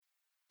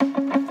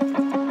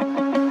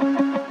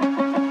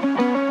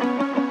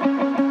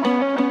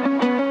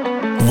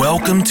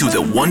Welcome to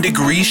the One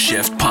Degree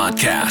Shift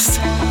podcast,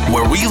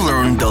 where we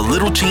learn the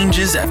little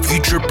changes that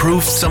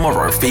future-proof some of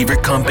our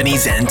favorite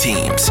companies and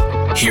teams.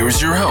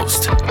 Here's your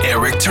host,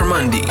 Eric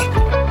Termundi.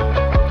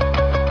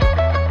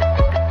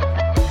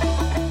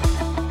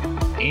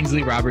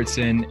 Ainsley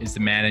Robertson is the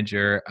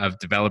manager of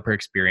developer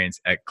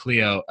experience at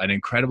Clio, an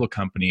incredible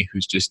company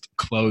who's just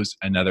closed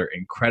another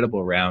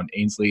incredible round.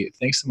 Ainsley,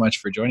 thanks so much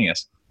for joining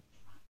us.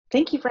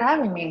 Thank you for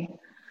having me.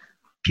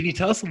 Can you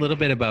tell us a little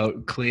bit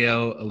about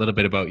Clio, a little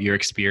bit about your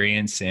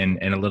experience, and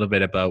a little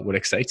bit about what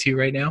excites you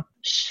right now?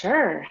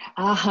 Sure.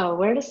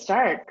 Where to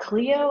start?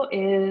 Clio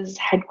is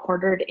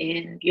headquartered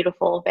in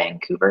beautiful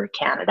Vancouver,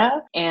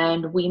 Canada,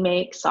 and we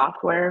make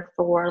software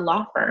for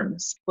law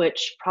firms,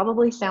 which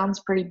probably sounds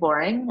pretty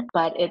boring,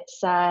 but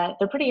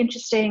they're pretty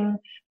interesting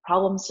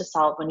problems to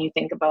solve when you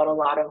think about a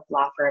lot of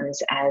law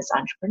firms as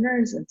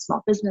entrepreneurs and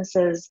small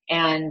businesses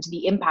and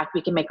the impact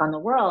we can make on the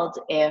world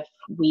if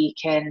we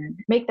can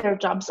make their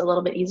jobs a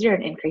little bit easier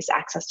and increase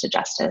access to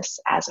justice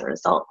as a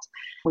result.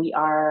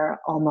 We're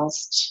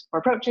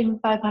approaching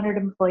 500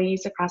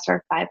 employees across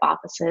our 5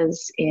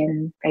 offices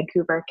in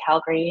Vancouver,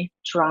 Calgary,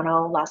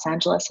 Toronto, Los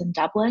Angeles, and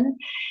Dublin.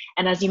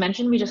 And as you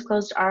mentioned, we just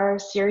closed our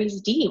Series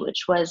D,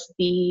 which was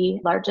the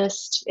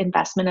largest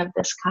investment of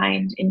this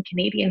kind in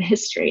Canadian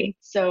history.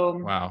 So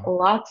wow.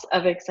 Lots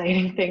of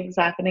exciting things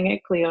happening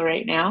at Clio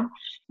right now.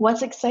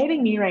 What's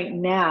exciting me right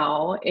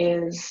now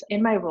is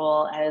in my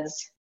role as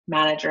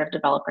manager of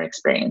developer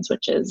experience,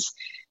 which is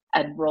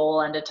a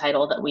role and a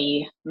title that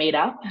we made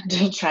up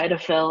to try to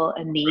fill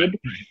a need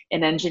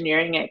in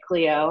engineering at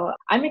Clio.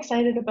 I'm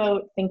excited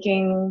about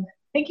thinking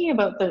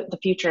about the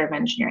future of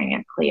engineering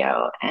at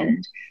Clio.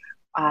 And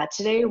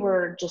today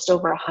we're just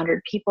over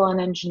 100 people in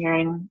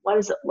engineering. What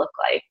does it look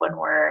like when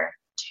we're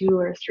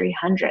 200 or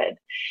 300?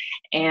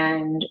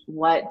 And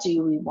what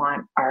do we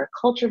want our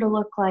culture to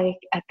look like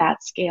at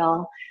that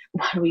scale?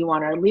 What do we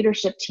want our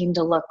leadership team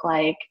to look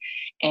like?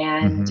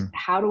 And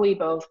how do we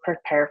both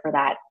prepare for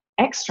that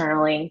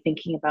externally,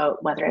 thinking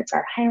about whether it's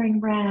our hiring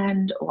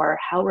brand or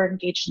how we're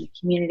engaged in the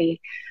community,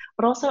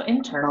 but also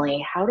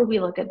internally, how do we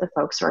look at the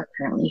folks who are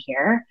currently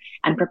here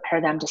and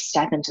prepare them to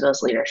step into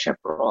those leadership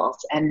roles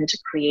and to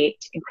create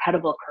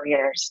incredible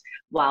careers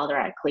while they're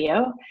at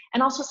Clio,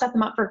 and also set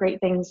them up for great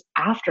things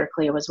after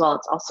Clio as well.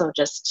 It's also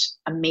just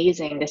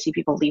amazing to see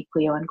people leave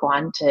Clio and go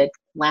on to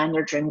land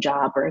their dream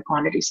job or go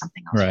on to do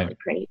something else really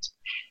great.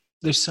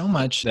 There's so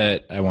much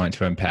that I want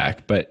to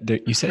unpack, but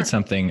you said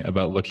something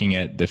about looking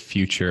at the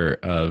future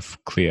of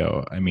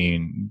Clio. I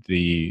mean,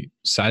 the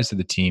size of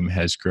the team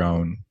has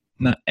grown,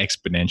 not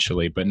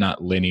exponentially, but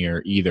not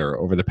linear either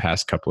over the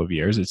past couple of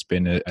years. It's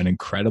been an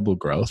incredible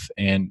growth.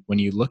 And when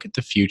you look at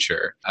the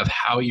future of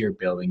how you're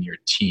building your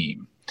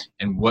team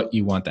and what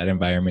you want that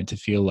environment to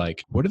feel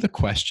like, what are the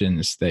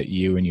questions that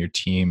you and your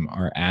team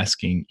are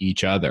asking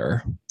each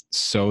other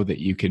so that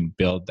you can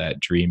build that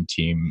dream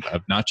team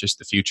of not just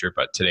the future,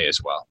 but today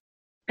as well?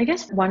 I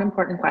guess one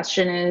important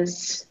question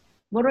is,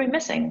 what are we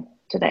missing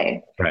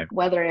today? Right.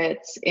 Whether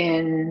it's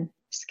in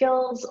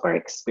skills or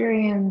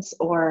experience,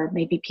 or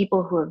maybe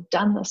people who have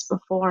done this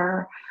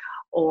before,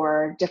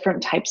 or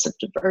different types of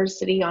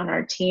diversity on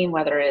our team,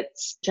 whether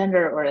it's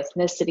gender or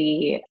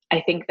ethnicity.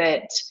 I think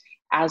that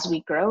as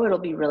we grow, it'll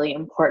be really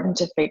important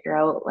to figure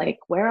out, like,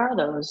 where are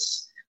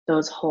those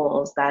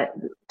holes, that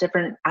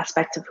different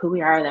aspects of who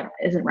we are that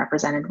isn't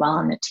represented well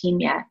on the team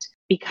yet,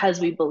 because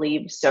we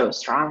believe so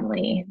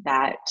strongly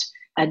that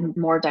a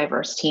more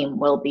diverse team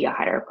will be a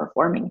higher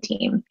performing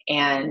team.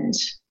 And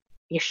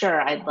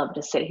sure, I'd love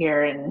to sit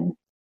here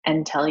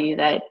and tell you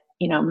that,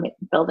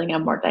 building a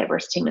more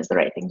diverse team is the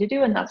right thing to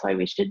do, and that's why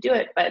we should do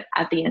it. But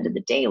at the end of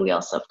the day, we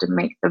also have to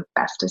make the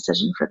best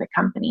decision for the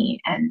company.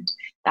 And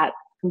that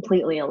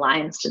completely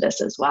aligns to this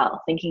as well.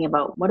 Thinking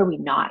about what do we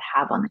not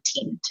have on the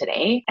team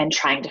today and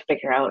trying to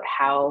figure out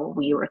how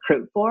we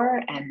recruit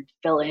for and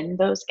fill in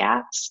those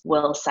gaps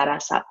will set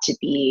us up to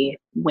be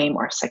way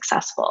more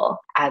successful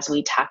as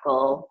we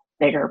tackle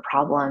bigger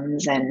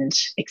problems and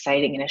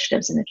exciting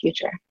initiatives in the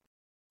future.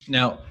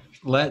 Now,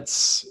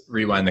 let's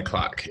rewind the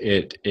clock.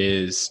 It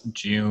is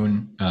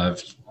June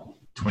of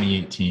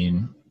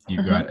 2018.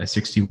 You've got a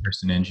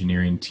 16-person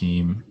engineering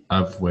team,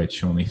 of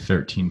which only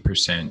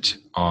 13%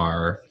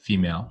 are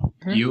female.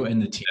 You and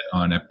the team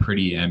on a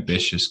pretty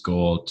ambitious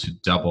goal to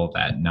double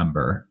that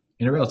number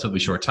in a relatively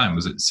short time.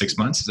 Was it 6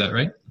 months? Is that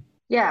right?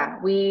 Yeah,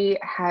 we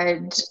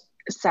had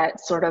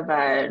set sort of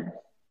a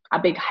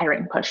big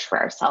hiring push for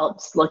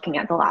ourselves looking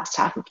at the last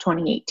half of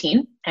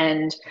 2018,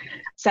 and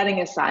setting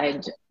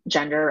aside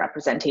gender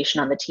representation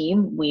on the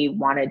team, we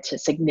wanted to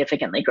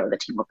significantly grow the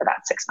team over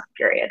that 6-month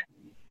period.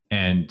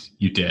 And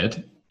you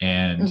did.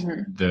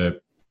 And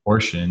the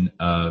portion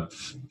of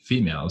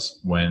females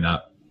went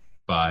up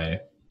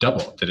by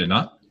double, did it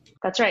not?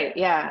 That's right.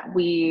 Yeah.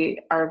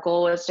 Our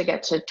goal was to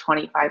get to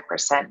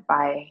 25%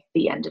 by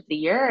the end of the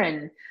year.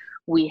 And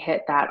we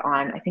hit that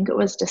on, I think it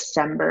was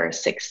December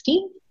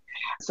 16th.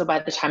 So by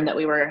the time that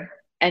we were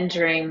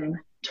entering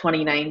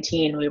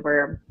 2019, we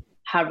were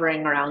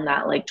hovering around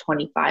that like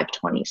 25,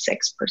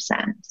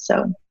 26%.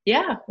 So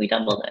Yeah, we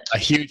doubled it. A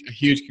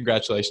huge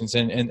congratulations.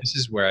 And this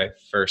is where I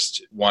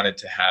first wanted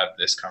to have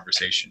this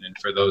conversation. And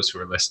for those who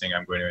are listening,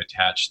 I'm going to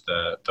attach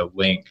the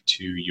link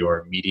to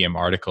your Medium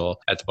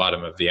article at the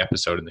bottom of the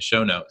episode in the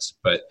show notes.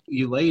 But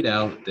you laid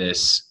out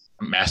this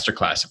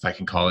masterclass, if I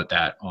can call it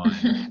that, on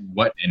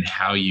what and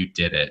how you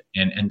did it.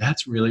 And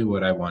that's really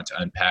what I want to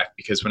unpack,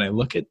 because when I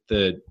look at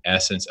the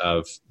essence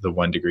of the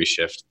One Degree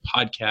Shift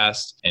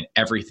podcast and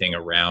everything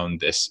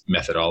around this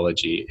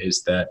methodology,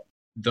 is that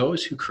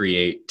those who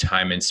create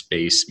time and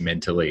space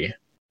mentally,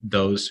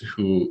 those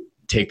who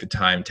take the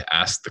time to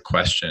ask the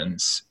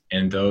questions,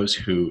 and those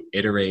who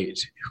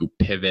iterate, who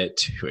pivot,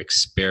 who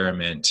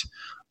experiment,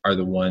 are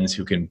the ones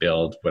who can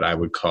build what I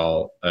would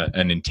call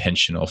an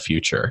intentional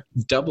future.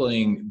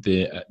 Doubling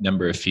the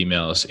number of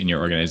females in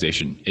your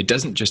organization, it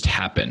doesn't just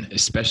happen,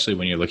 especially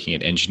when you're looking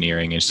at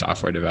engineering and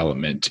software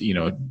development,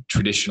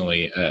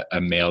 traditionally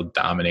a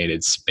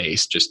male-dominated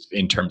space just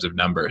in terms of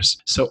numbers.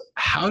 So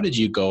how did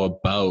you go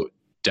about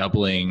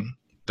doubling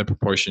the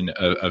proportion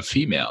of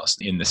females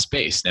in the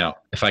space? Now,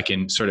 if I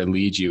can sort of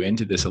lead you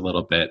into this a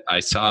little bit,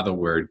 I saw the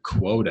word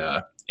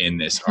quota in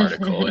this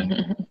article and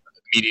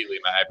immediately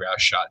my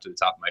eyebrows shot to the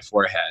top of my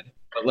forehead.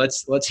 But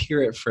let's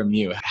hear it from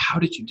you. How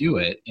did you do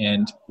it,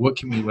 and what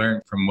can we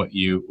learn from what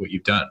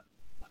you've done?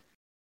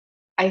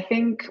 I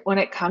think when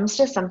it comes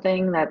to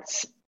something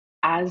that's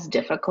as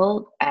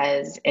difficult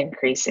as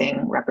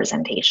increasing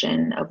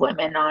representation of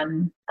women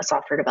on a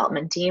software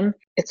development team,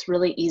 it's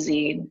really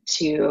easy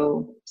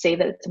to say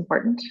that it's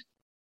important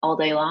all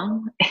day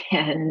long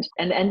and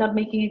end up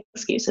making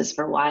excuses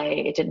for why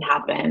it didn't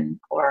happen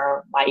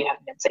or why you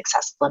haven't been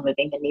successful in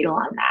moving the needle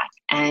on that.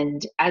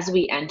 And as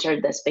we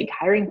entered this big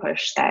hiring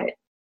push that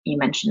you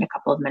mentioned a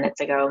couple of minutes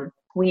ago,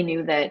 we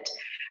knew that,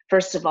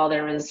 first of all,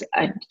 there was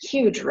a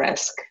huge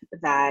risk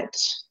that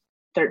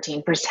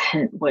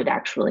 13% would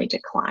actually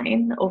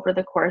decline over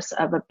the course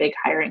of a big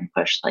hiring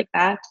push like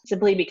that,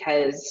 simply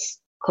because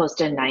close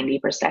to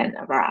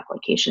 90% of our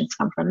applications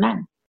come from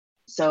men.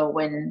 So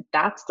when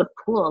that's the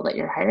pool that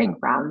you're hiring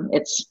from,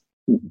 it's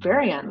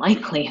very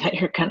unlikely that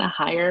you're going to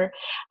hire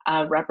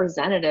a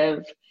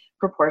representative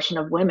proportion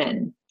of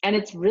women. And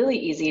it's really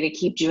easy to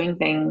keep doing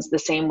things the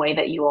same way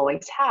that you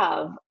always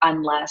have,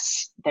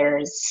 unless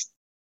there's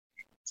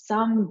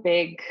some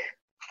big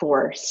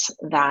force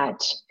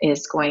that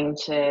is going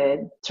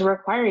to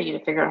require you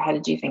to figure out how to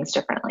do things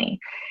differently.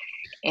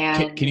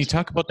 And can you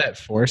talk about that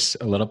force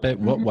a little bit?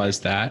 What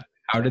was that?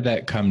 How did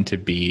that come to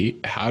be?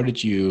 How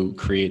did you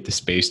create the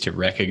space to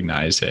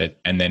recognize it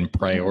and then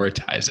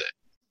prioritize it?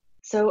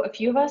 So a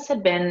few of us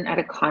had been at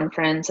a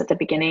conference at the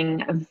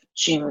beginning of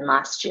June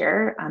last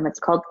year. It's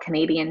called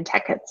Canadian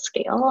Tech at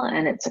Scale,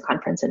 and it's a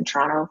conference in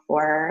Toronto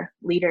for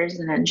leaders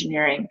in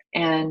engineering.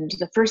 And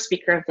the first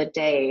speaker of the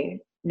day,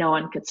 no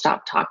one could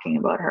stop talking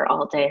about her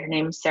all day. Her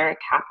name is Sarah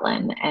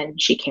Kaplan, and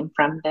she came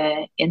from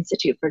the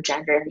Institute for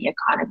Gender and the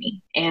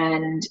Economy.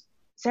 And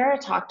Sarah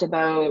talked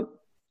about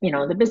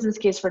the business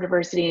case for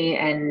diversity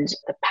and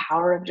the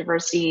power of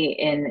diversity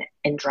in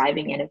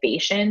driving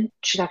innovation.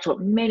 She talked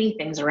about many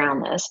things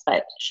around this,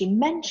 but she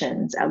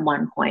mentions at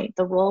one point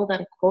the role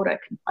that a quota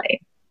can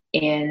play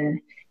in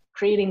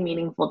creating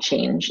meaningful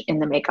change in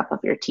the makeup of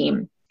your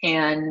team.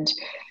 And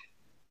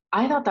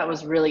I thought that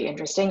was really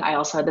interesting. I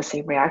also had the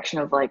same reaction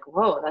of like,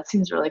 whoa, that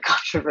seems really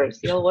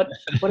controversial. What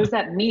does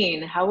that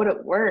mean? How would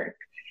it work?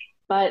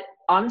 But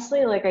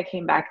honestly, I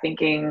came back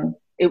thinking,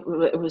 it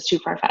was too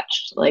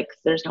far-fetched.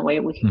 There's no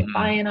way we can get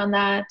buy-in on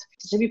that.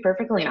 To be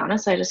perfectly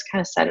honest, I just kind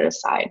of set it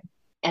aside.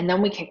 And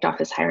then we kicked off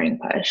this hiring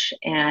push.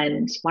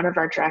 And one of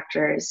our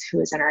directors,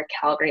 who is in our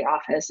Calgary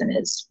office and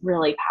is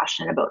really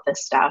passionate about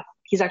this stuff,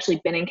 he's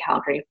actually been in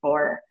Calgary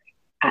for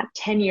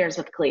 10 years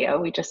with Clio.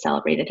 We just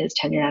celebrated his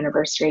 10-year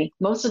anniversary.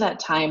 Most of that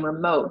time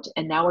remote,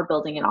 and now we're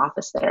building an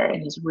office there,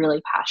 and he's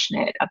really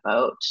passionate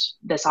about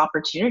this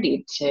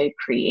opportunity to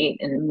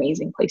create an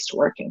amazing place to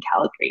work in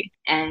Calgary.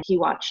 And he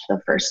watched the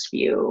first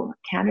few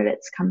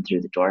candidates come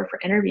through the door for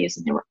interviews,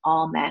 and they were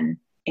all men.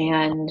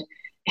 And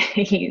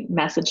he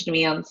messaged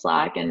me on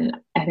Slack, and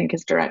I think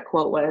his direct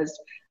quote was,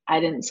 "I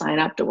didn't sign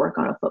up to work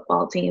on a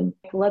football team.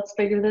 Let's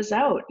figure this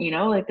out.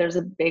 There's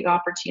a big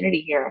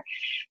opportunity here."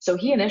 So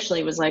he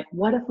initially was like,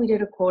 what if we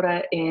did a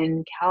quota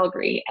in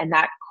Calgary? And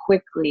that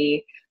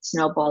quickly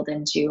snowballed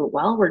into,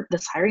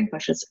 this hiring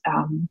pushes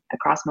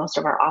across most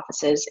of our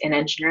offices in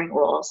engineering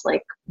roles.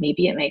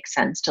 Maybe it makes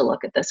sense to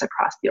look at this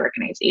across the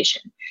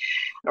organization,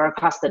 or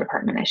across the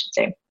department, I should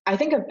say. I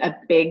think a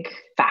big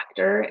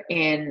factor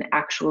in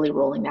actually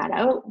rolling that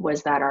out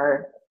was that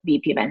our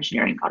VP of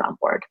engineering got on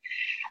board.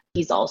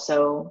 He's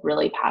also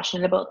really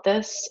passionate about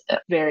this,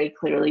 very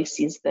clearly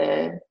sees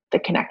the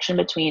connection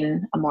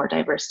between a more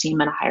diverse team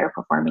and a higher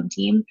performing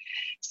team,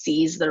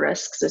 sees the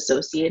risks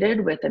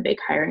associated with a big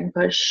hiring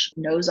push,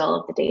 knows all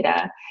of the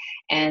data.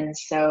 And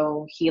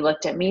so he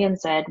looked at me and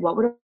said, what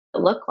would it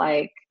look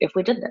like if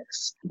we did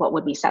this? What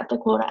would we set the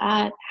quota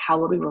at? How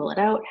would we roll it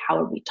out? How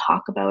would we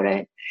talk about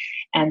it?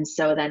 And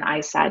so then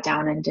I sat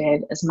down and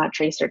did as much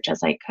research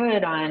as I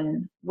could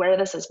on where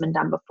this has been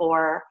done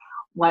before,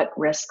 what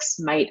risks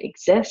might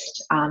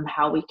exist,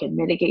 how we could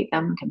mitigate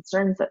them,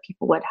 concerns that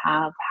people would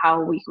have,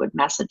 how we would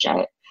message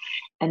it.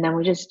 And then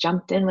we just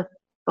jumped in with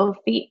both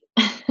feet.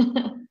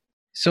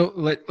 So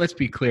let's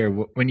be clear.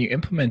 When you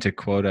implement a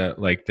quota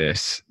like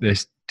this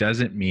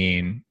doesn't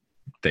mean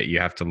that you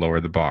have to lower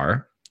the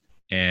bar.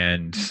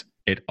 And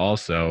it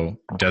also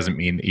doesn't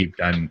mean that you've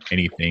done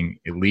anything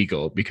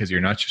illegal, because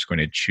you're not just going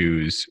to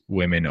choose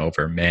women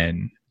over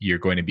men. You're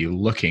going to be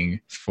looking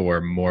for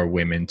more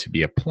women to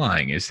be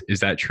applying. Is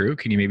that true?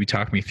 Can you maybe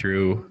talk me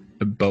through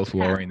both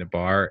lowering the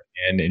bar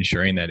and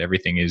ensuring that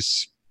everything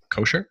is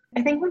kosher?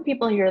 I think when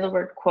people hear the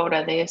word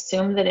quota, they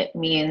assume that it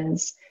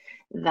means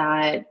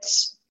that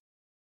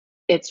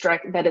it's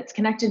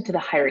connected to the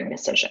hiring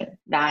decision,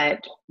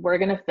 that we're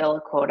going to fill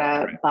a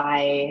quota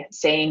by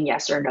saying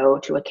yes or no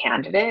to a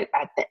candidate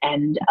at the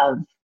end of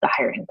the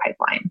hiring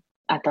pipeline,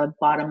 at the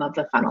bottom of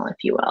the funnel, if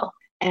you will.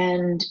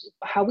 And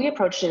how we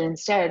approached it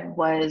instead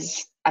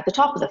was at the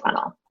top of the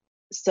funnel.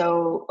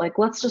 So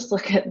let's just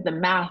look at the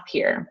math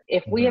here.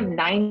 If we have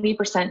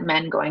 90%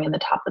 men going in the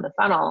top of the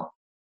funnel,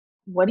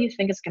 what do you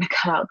think is going to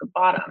come out the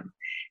bottom?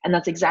 And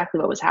that's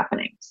exactly what was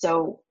happening.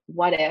 So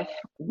what if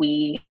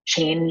we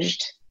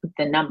changed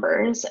the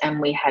numbers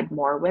and we had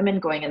more women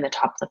going in the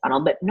top of the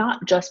funnel, but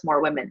not just more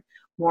women,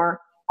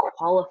 more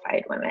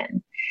qualified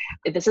women?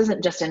 This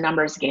isn't just a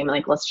numbers game.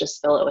 Let's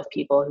just fill it with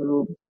people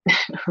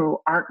who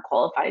aren't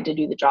qualified to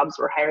do the jobs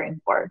we're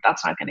hiring for.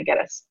 That's not going to get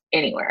us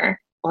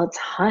anywhere. Let's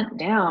hunt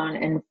down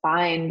and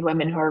find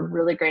women who are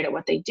really great at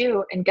what they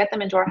do and get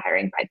them into our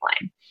hiring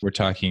pipeline. We're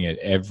talking at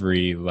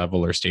every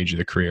level or stage of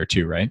the career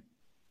too, right?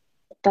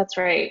 That's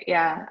right.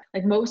 Yeah.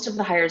 Most of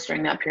the hires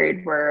during that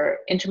period were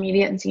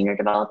intermediate and senior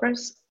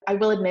developers. I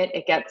will admit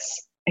it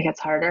gets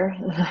harder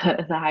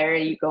the higher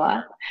you go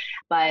up.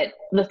 But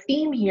the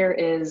theme here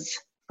is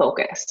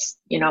focus.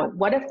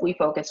 What if we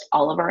focused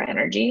all of our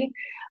energy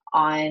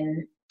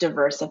on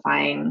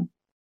diversifying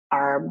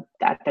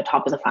at the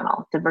top of the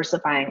funnel,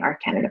 diversifying our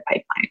candidate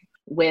pipeline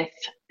with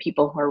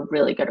people who are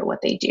really good at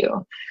what they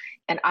do?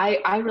 And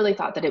I really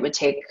thought that it would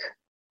take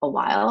a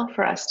while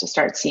for us to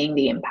start seeing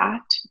the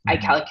impact. I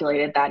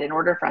calculated that in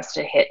order for us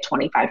to hit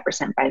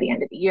 25% by the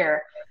end of the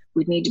year,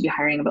 we'd need to be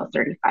hiring about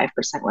 35%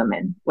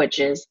 women, which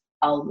is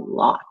a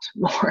lot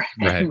more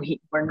than we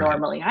were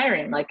normally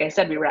hiring. Like I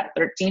said, we were at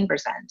 13%.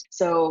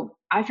 So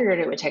I figured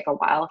it would take a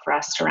while for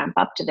us to ramp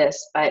up to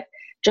this, but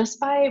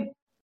just by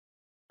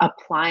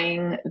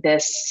applying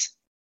this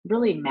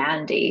really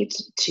mandate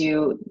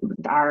to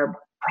our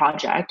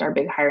project, our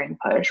big hiring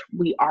push,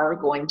 we are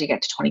going to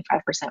get to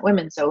 25%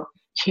 women. So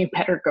you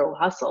better go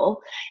hustle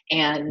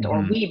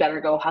or we better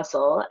go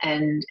hustle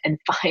and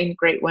find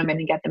great women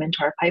and get them into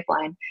our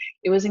pipeline.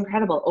 It was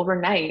incredible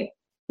overnight.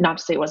 Not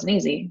to say it wasn't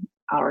easy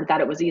or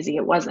that it was easy,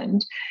 it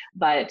wasn't,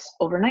 but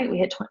overnight we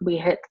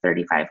hit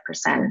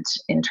 35%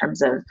 in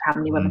terms of how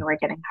many women were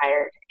getting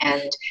hired.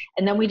 And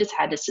then we just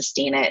had to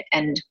sustain it.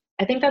 And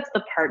I think that's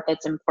the part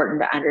that's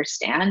important to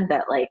understand,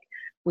 that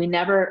we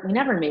never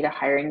made a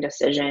hiring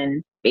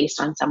decision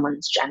based on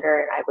someone's gender,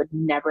 and I would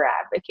never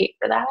advocate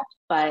for that.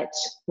 But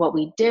what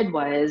we did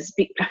was,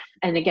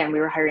 and again,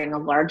 we were hiring a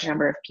large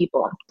number of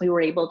people. We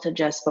were able to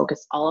just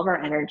focus all of our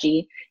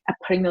energy at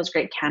putting those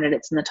great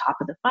candidates in the top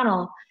of the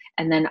funnel.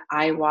 And then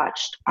I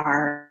watched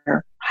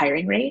our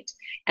hiring rate.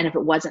 And if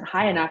it wasn't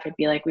high enough, I'd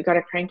be like, we got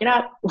to crank it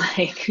up.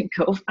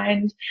 Go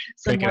find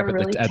some more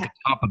really at the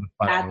top of the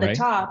funnel, at the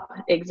top.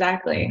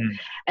 Exactly.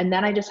 And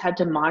then I just had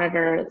to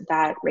monitor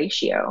that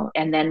ratio.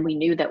 And then we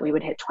knew that we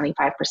would hit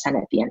 25%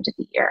 at the end of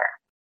the year.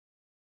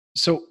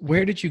 So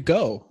where did you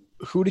go?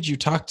 Who did you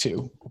talk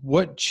to?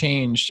 What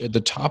changed at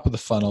the top of the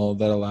funnel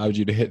that allowed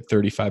you to hit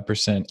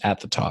 35%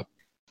 at the top?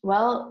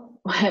 Well,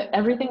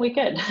 everything we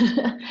could.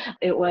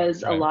 It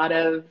was a lot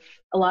of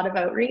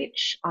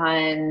outreach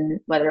on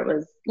whether it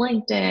was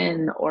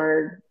LinkedIn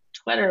or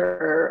Twitter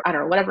or I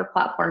don't know, whatever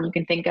platform you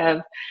can think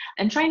of,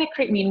 and trying to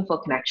create meaningful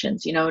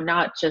connections,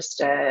 not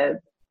just a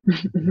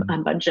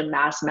bunch of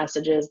mass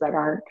messages that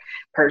aren't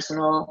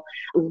personal,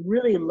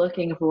 really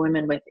looking for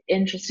women with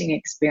interesting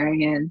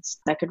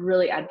experience that could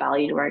really add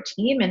value to our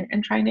team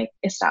and trying to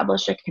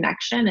establish a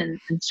connection and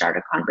start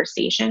a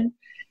conversation.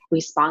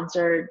 We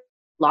sponsored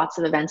lots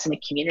of events in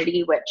the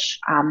community, which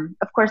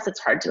of course it's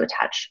hard to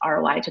attach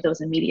ROI to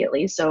those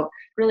immediately. So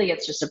really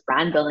it's just a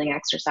brand building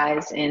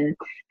exercise in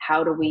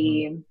how do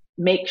we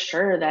make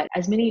sure that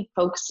as many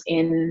folks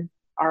in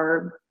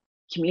our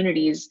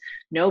communities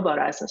know about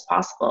us as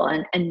possible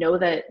and know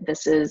that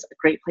this is a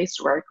great place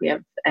to work. We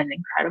have an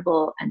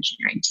incredible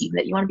engineering team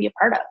that you want to be a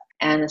part of.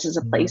 And this is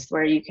a place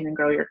where you can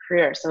grow your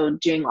career. So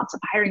doing lots of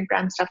hiring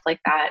brand stuff like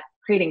that,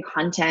 creating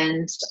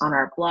content on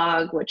our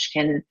blog, which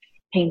can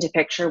paint a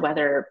picture,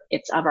 whether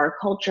it's of our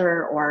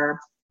culture or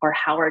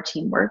how our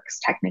team works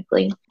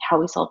technically, how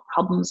we solve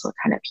problems, what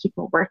kind of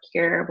people work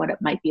here, what it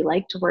might be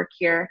like to work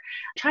here,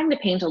 trying to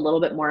paint a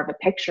little bit more of a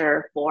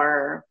picture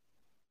for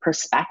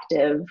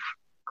prospective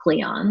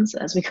Cleons,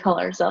 as we call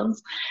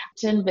ourselves,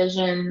 to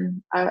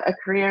envision a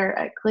career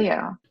at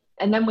Clio.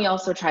 And then we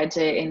also tried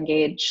to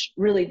engage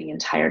really the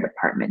entire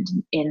department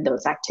in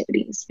those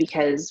activities,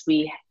 because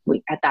we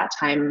at that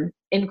time,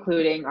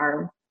 including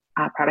our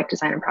product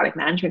design and product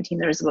management team,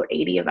 there was about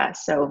 80 of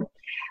us. So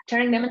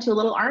turning them into a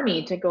little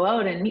army to go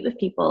out and meet with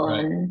people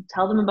and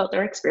tell them about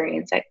their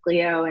experience at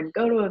Clio, and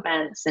go to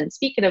events and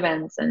speak at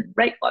events and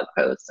write blog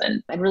posts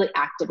and really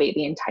activate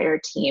the entire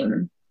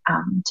team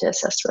to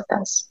assist with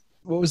this.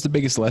 What was the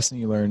biggest lesson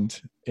you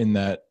learned in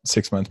that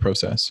 6-month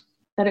process?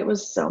 That it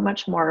was so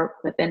much more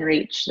within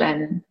reach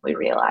than we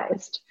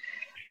realized.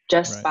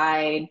 Just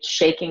by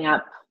shaking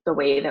up the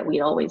way that we'd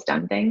always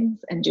done things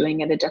and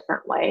doing it a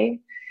different way,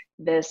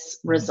 this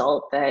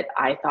result that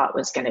I thought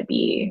was going to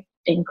be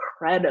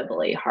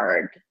incredibly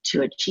hard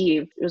to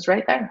achieve, it was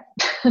right there.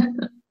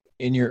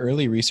 In your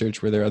early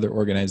research, were there other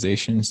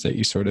organizations that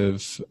you sort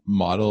of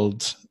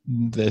modeled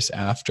this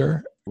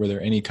after? Were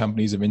there any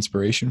companies of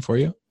inspiration for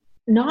you?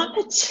 Not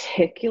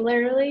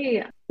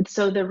particularly.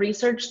 So the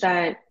research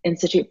that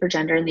Institute for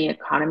Gender and the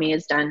Economy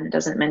has done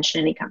doesn't mention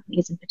any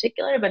companies in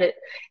particular, but it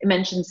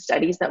mentions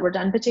studies that were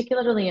done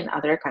particularly in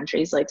other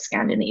countries like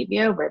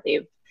Scandinavia, where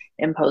they've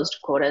imposed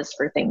quotas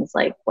for things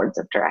like boards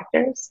of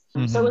directors.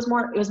 Mm-hmm. So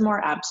it was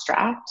more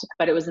abstract,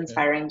 but it was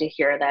inspiring to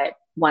hear that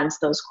once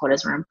those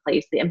quotas were in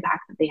place, the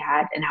impact that they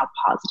had and how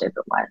positive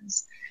it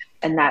was.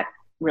 And that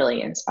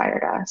really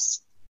inspired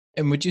us.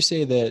 And would you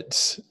say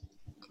that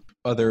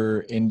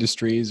other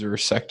industries or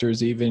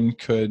sectors even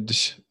could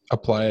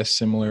apply a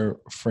similar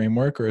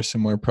framework or a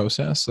similar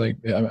process? Like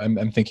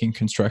I'm thinking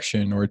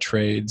construction or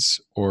trades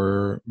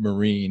or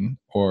marine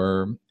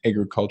or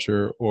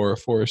agriculture or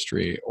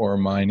forestry or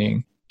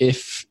mining.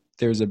 If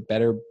there's a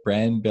better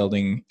brand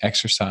building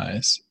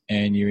exercise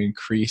and you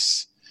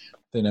increase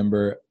the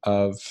number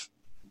of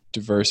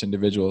diverse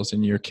individuals,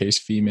 in your case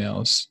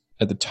females,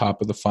 at the top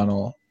of the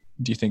funnel,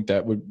 do you think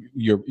that would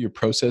your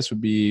process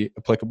would be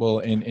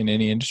applicable in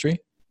any industry?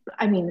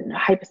 I mean,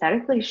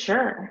 hypothetically,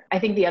 sure. I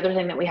think the other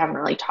thing that we haven't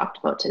really talked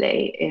about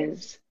today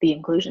is the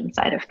inclusion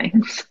side of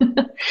things.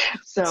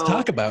 So let's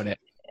talk about it.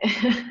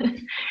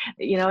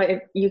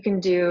 If you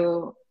can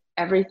do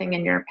everything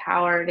in your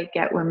power to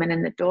get women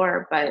in the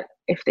door, but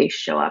if they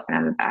show up and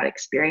have a bad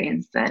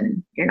experience,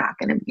 then you're not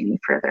going to be any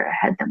further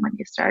ahead than when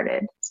you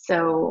started.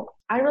 So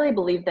I really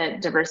believe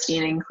that diversity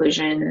and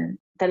inclusion,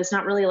 that it's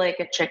not really like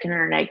a chicken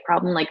or an egg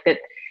problem, like that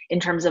in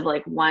terms of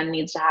like one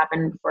needs to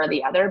happen before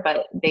the other,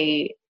 but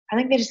I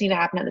think they just need to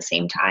happen at the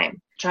same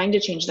time. Trying to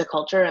change the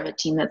culture of a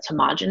team that's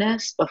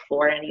homogenous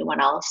before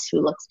anyone else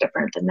who looks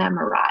different than them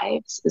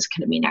arrives is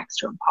going to be next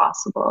to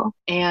impossible.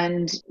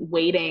 And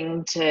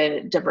waiting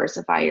to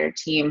diversify your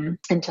team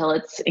until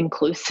it's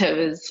inclusive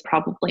is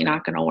probably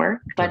not going to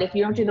work. But if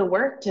you don't do the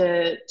work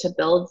to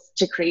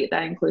create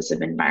that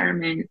inclusive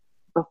environment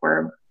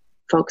before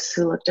folks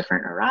who look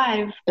different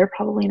arrive, they're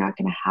probably not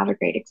going to have a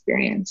great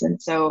experience.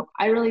 And so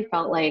I really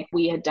felt like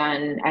we had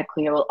done at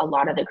Clio a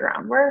lot of the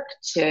groundwork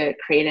to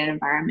create an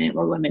environment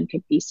where women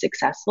could be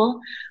successful,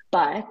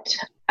 but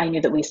I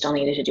knew that we still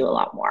needed to do a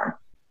lot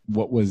more.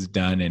 What was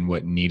done and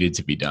what needed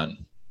to be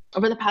done?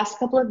 Over the past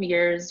couple of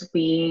years,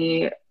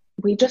 I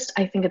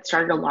think it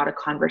started a lot of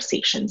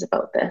conversations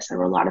about this. There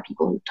were a lot of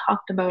people who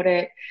talked about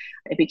it.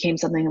 It became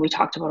something that we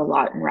talked about a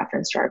lot in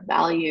reference to our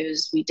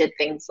values. We did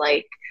things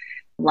like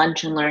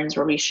lunch and learns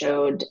where we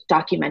showed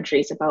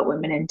documentaries about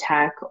women in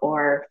tech,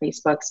 or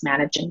Facebook's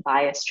managing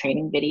bias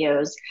training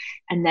videos.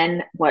 And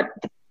then what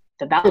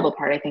the valuable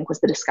part, I think, was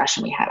the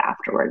discussion we had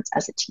afterwards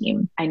as a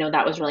team. I know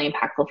that was really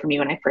impactful for me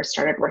when I first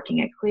started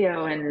working at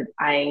Clio, and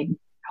I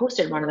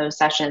hosted one of those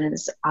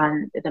sessions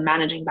on the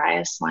managing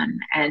bias one,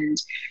 and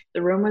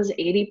the room was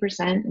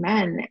 80%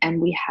 men. And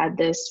we had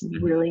this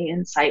really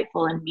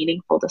insightful and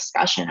meaningful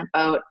discussion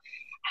about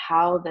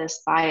how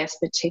this bias,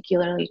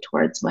 particularly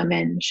towards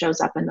women, shows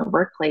up in the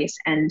workplace.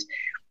 And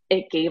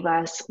it gave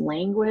us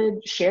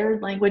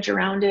shared language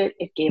around it.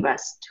 It gave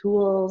us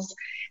tools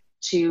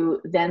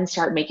to then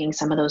start making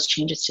some of those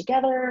changes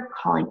together,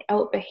 calling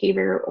out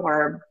behavior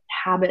or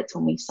habits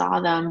when we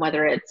saw them,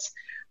 whether it's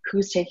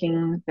who's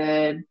taking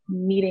the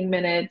meeting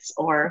minutes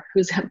or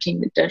who's emptying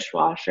the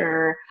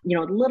dishwasher,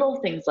 little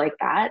things like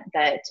that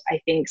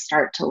I think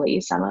start to lay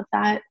some of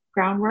that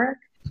groundwork.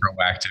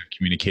 Proactive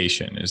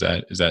communication. Is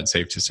that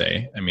safe to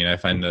say? I mean, I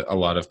find that a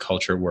lot of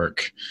culture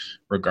work,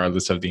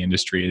 regardless of the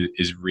industry,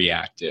 is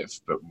reactive.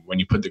 But when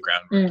you put the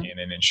groundwork in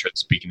and ensure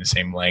speaking the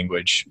same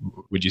language,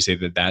 would you say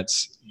that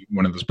that's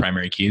one of those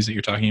primary keys that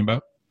you're talking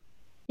about?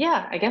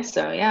 Yeah, I guess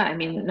so. Yeah. I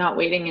mean, not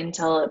waiting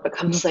until it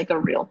becomes like a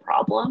real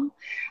problem,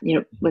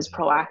 was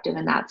proactive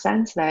in that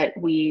sense that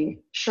we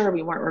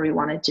weren't where we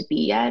wanted to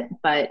be yet,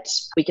 but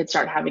we could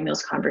start having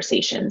those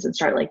conversations and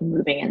start like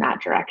moving in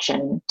that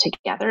direction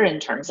together in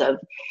terms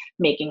of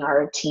making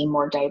our team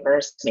more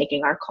diverse,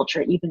 making our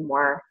culture even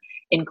more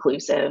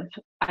inclusive.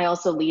 I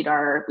also we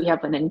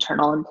have an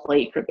internal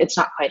employee group. It's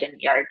not quite an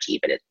ERG,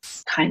 but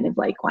it's kind of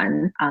like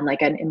one,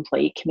 like an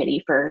employee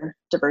committee for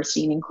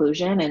diversity and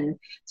inclusion. And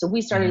so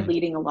we started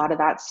leading a lot of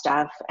that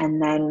stuff,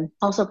 and then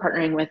also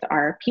partnering with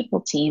our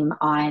people team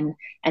on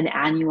an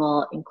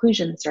annual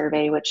inclusion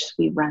survey, which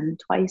we run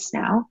twice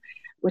now,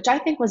 which I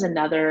think was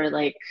another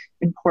like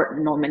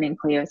important moment in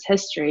Clio's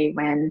history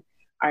when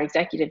our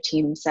executive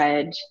team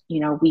said,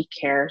 we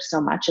care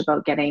so much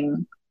about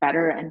getting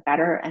better and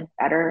better and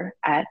better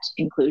at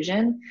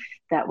inclusion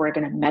that we're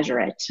going to measure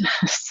it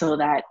so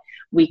that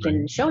we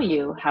can show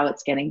you how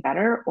it's getting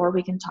better, or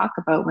we can talk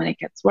about when it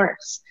gets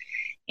worse.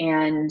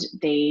 And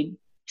they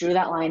drew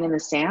that line in the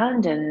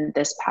sand. And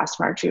this past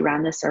March, we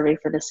ran the survey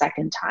for the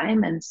second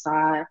time and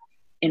saw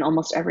in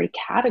almost every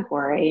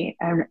category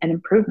an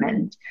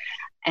improvement.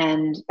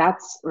 And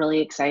that's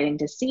really exciting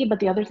to see. But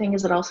the other thing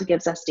is it also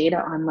gives us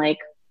data on like,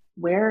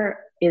 where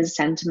is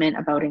sentiment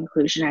about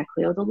inclusion at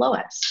Clio the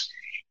lowest?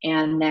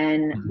 And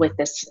then with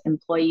this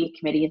employee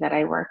committee that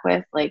I work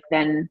with, like,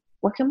 then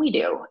what can we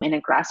do in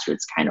a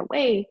grassroots kind of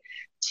way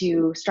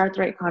to start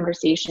the right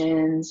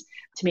conversations,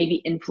 to maybe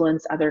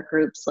influence other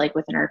groups, like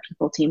within our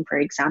people team, for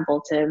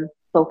example, to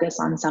focus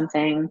on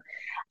something.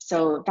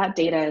 So that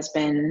data has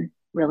been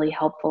really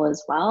helpful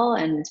as well.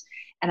 And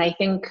I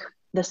think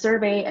the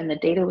survey and the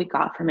data we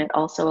got from it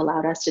also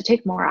allowed us to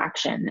take more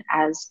action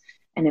as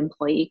an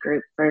employee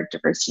group for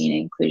diversity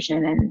and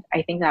inclusion. And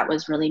I think that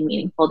was really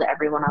meaningful to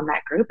everyone on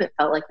that group. It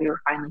felt like we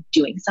were finally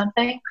doing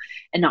something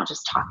and not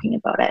just talking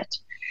about it,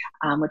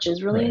 which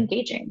is really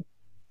engaging.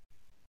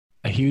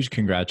 A huge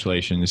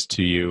congratulations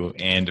to you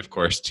and, of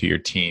course, to your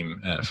team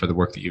for the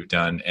work that you've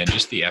done and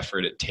just the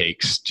effort it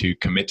takes to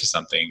commit to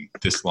something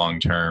this long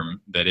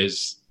term that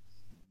is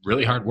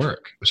really hard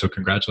work. So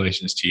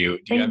congratulations to you.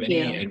 Do you have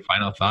any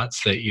final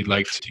thoughts that you'd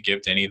like to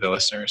give to any of the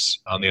listeners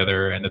on the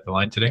other end of the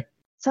line today?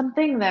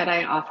 Something that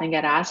I often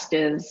get asked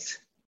is,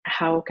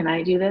 how can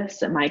I do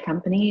this at my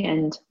company?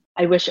 And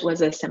I wish it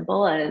was as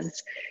simple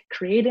as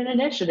create an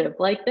initiative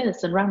like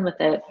this and run with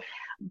it.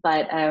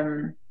 But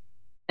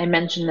I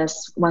mentioned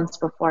this once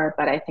before,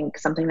 but I think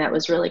something that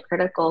was really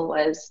critical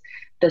was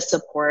the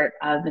support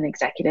of an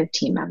executive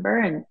team member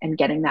and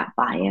getting that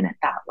buy-in at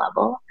that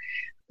level.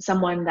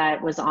 Someone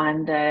that was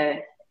on the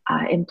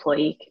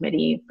employee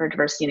committee for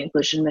diversity and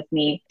inclusion with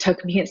me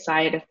took me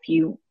aside a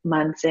few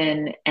months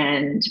in,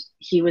 and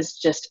he was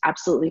just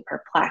absolutely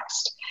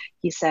perplexed.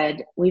 He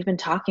said, we've been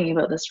talking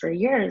about this for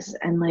years,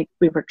 and like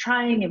we were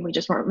trying and we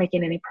just weren't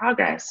making any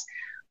progress.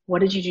 What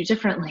did you do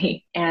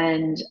differently?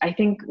 And I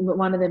think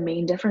one of the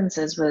main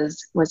differences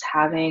was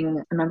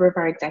having a member of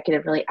our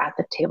executive really at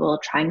the table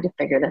trying to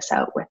figure this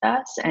out with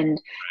us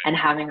and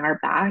having our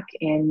back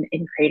in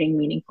creating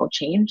meaningful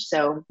change.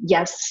 So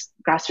yes,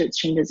 grassroots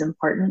change is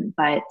important,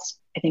 but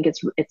I think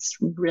it's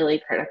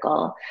really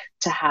critical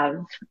to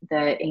have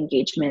the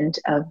engagement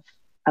of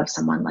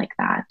someone like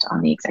that on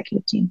the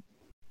executive team.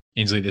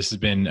 Ainsley, this has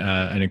been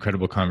an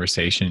incredible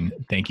conversation.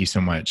 Thank you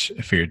so much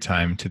for your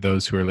time. To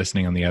those who are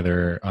listening on the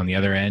other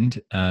end,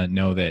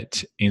 know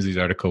that Ainsley's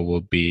article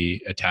will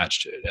be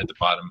attached at the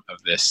bottom of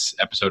this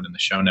episode in the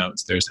show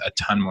notes. There's a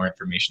ton more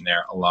information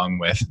there, along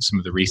with some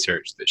of the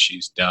research that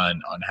she's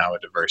done on how a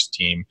diverse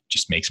team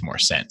just makes more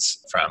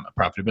sense from a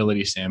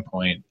profitability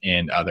standpoint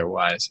and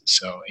otherwise.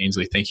 So,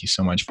 Ainsley, thank you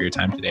so much for your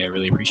time today. I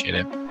really appreciate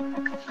it.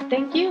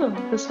 Thank you.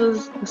 This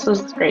was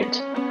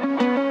great.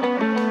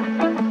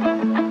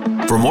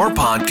 For more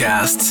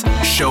podcasts,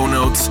 show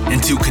notes,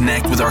 and to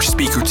connect with our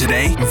speaker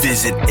today,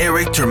 visit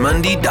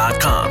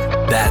erictermunde.com.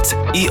 That's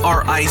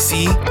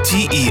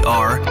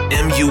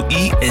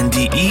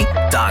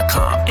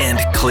ERICTERMUENDE.com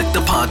and click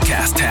the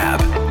podcast tab.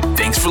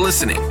 Thanks for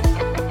listening.